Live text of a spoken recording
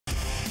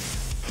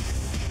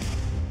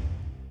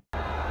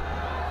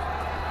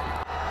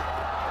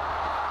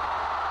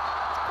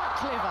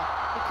clever.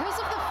 Because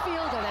of the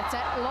fielder that's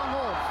at long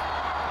off,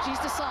 she's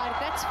decided,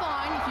 that's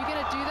fine, if you're going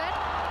to do that,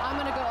 I'm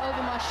going to go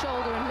over my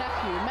shoulder and lap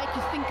you, make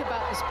you think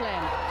about this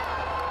plan.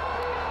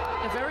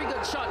 A very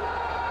good shot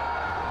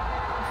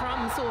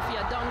from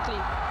Sophia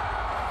Dunkley.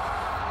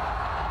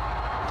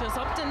 Just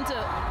opting to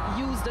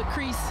use the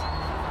crease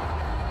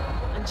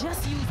and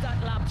just use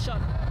that lap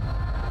shot.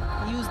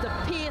 Use the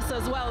pace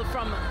as well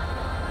from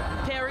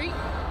Perry.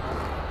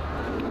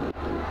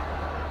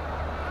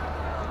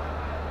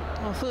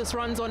 Our first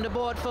runs on the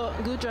board for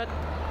Gujarat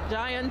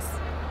Giants.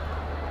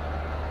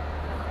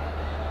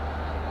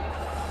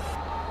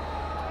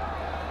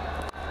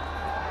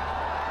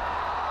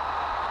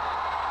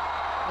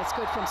 That's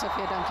good from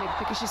Sophia Dunkley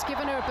because she's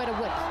given her a bit of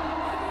width.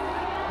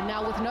 And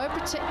now with no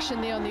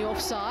protection there on the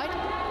offside,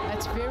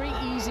 that's very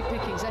easy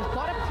pickings. They've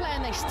got a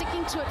plan, they're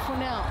sticking to it for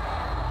now.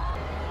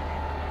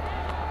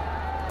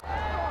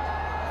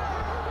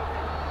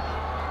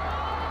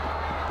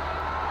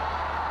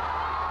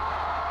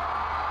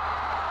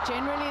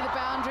 Generally, the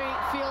boundary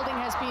fielding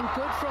has been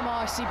good from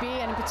RCB,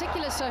 and in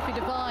particular Sophie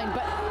Devine,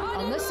 but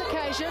on this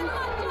occasion,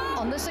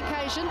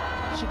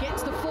 she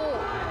gets the four.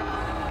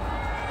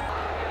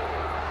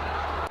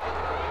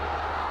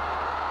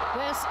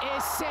 This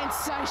is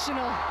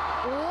sensational.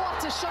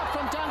 What a shot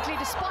from Dunkley.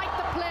 Despite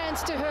the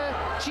plans to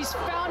her, she's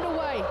found a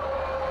way.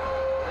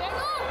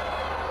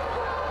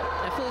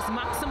 The first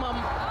maximum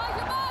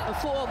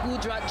for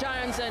Gujarat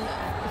Giants and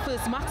the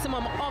first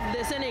maximum of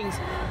this innings.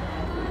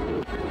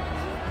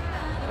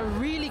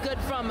 Really good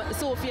from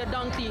Sophia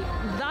Dunkley.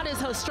 That is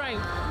her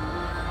strength.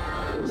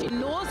 She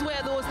knows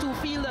where those two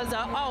fielders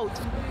are out.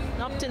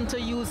 Opting to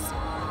use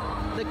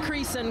the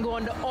crease and go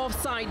on the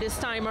offside this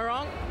time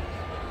around.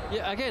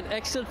 Yeah, again,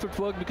 excellent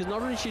footwork because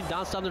not only she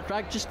danced down the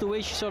track, just the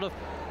way she sort of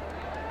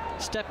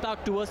stepped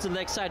out towards the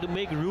leg side to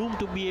make room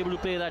to be able to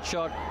play that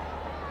shot.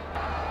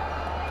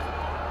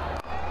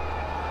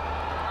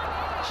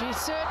 She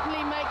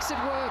certainly makes it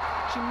work.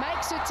 She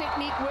makes her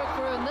technique work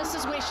for her, and this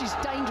is where she's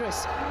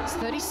dangerous. It's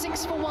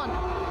 36 for 1.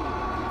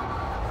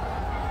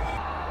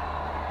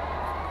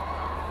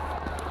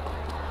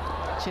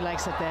 She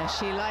likes it there.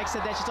 She likes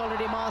it there. She's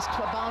already masked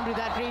a boundary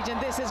that region.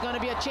 This is going to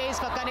be a chase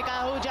for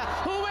Kanika Ahuja.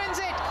 Who wins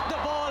it? The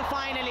ball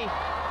finally.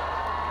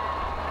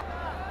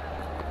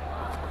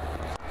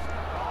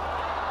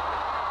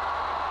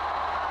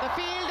 The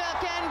fielder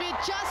can be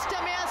just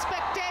a mere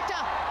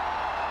spectator.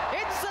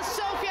 It's the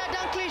Sophia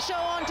Dunkley show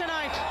on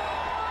tonight.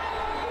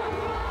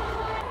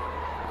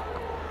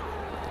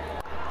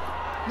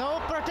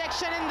 No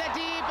protection in the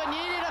deep, and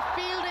needed a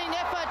fielding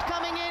effort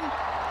coming in.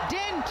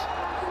 Didn't.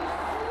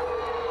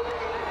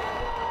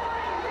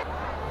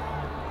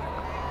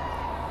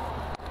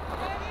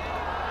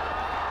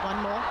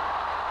 One more.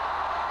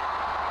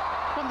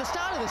 From the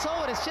start of this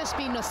over, it's just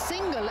been a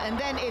single, and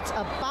then it's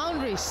a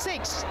boundary.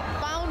 6,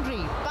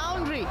 boundary,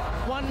 boundary.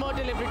 One more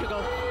delivery to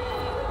go.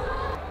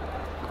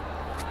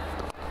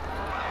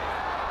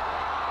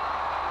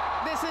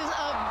 This is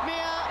a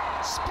mere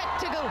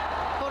spectacle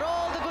for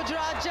all the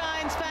Gujarat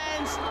Giants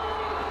fans.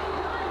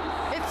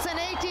 It's an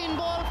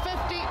 18-ball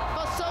 50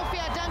 for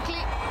Sophia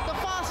Dunkley, the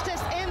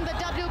fastest in the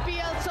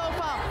WPL so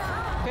far.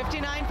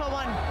 59 for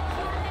 1.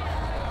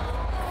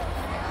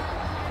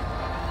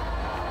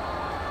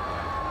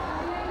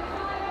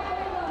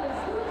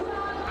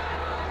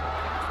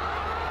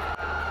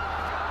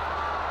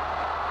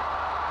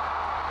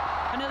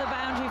 Another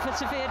boundary for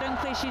Sophia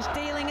Dunkley. She's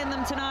dealing in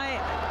them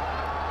tonight.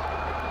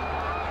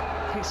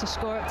 Takes the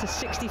score up to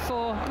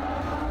 64.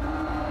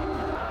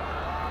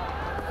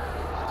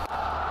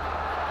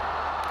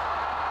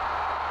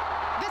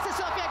 This is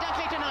Sophia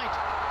Dunkley tonight.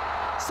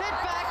 Sit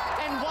back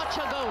and watch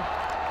her go.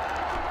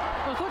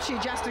 Well, I thought she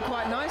adjusted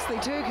quite nicely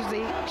too,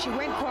 because she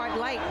went quite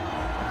late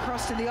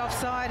across to the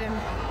offside, and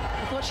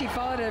I thought she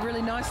followed her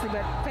really nicely,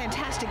 but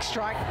fantastic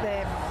strike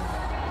there.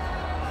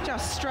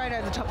 Just straight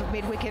over the top of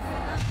mid-wicket.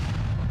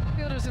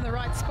 Fielder was in the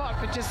right spot,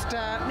 but just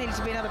needed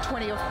to be another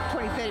 30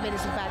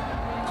 metres of bat.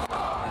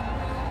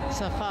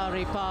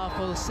 Safari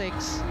powerful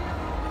 6.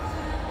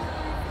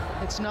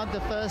 It's not the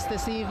first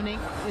this evening,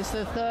 it's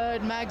the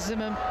third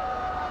maximum.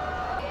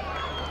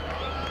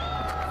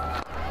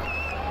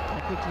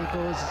 It quickly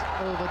goes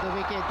over the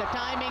wicket. The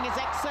timing is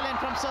excellent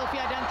from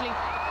Sophia Dunkley.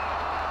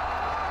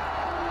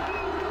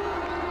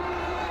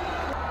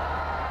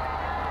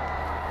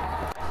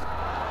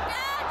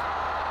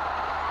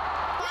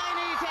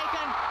 Finally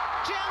taken.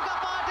 Priyanka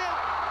Patil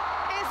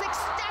is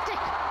ecstatic.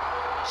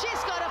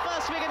 She's got her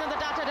first wicket in the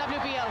Tata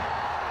WPL.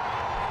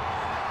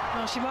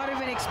 Well, she might have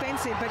been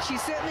expensive, but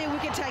she's certainly a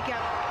wicket taker.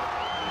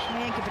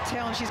 Priyanka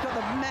Patil, and she's got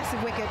the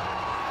massive wicket.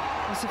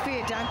 And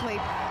Sophia Dunkley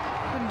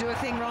couldn't do a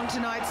thing wrong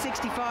tonight.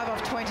 65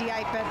 off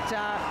 28, but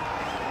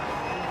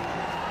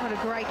what a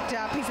great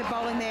piece of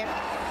bowling there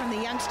from the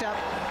youngster.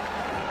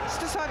 Just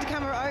decided to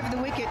come over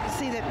the wicket to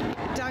see that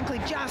Dunkley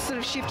just sort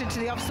of shifted to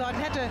the offside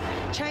and had to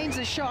change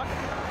the shot.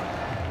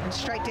 And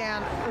straight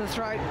down the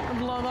throat,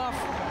 long off.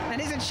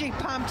 And isn't she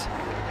pumped?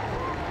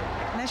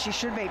 And as she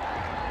should be.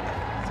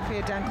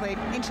 Sophia Dunkley,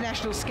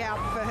 international scout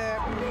for her.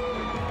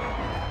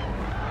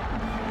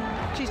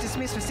 She's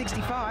dismissed for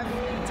 65.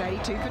 It's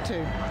 82 for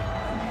 2.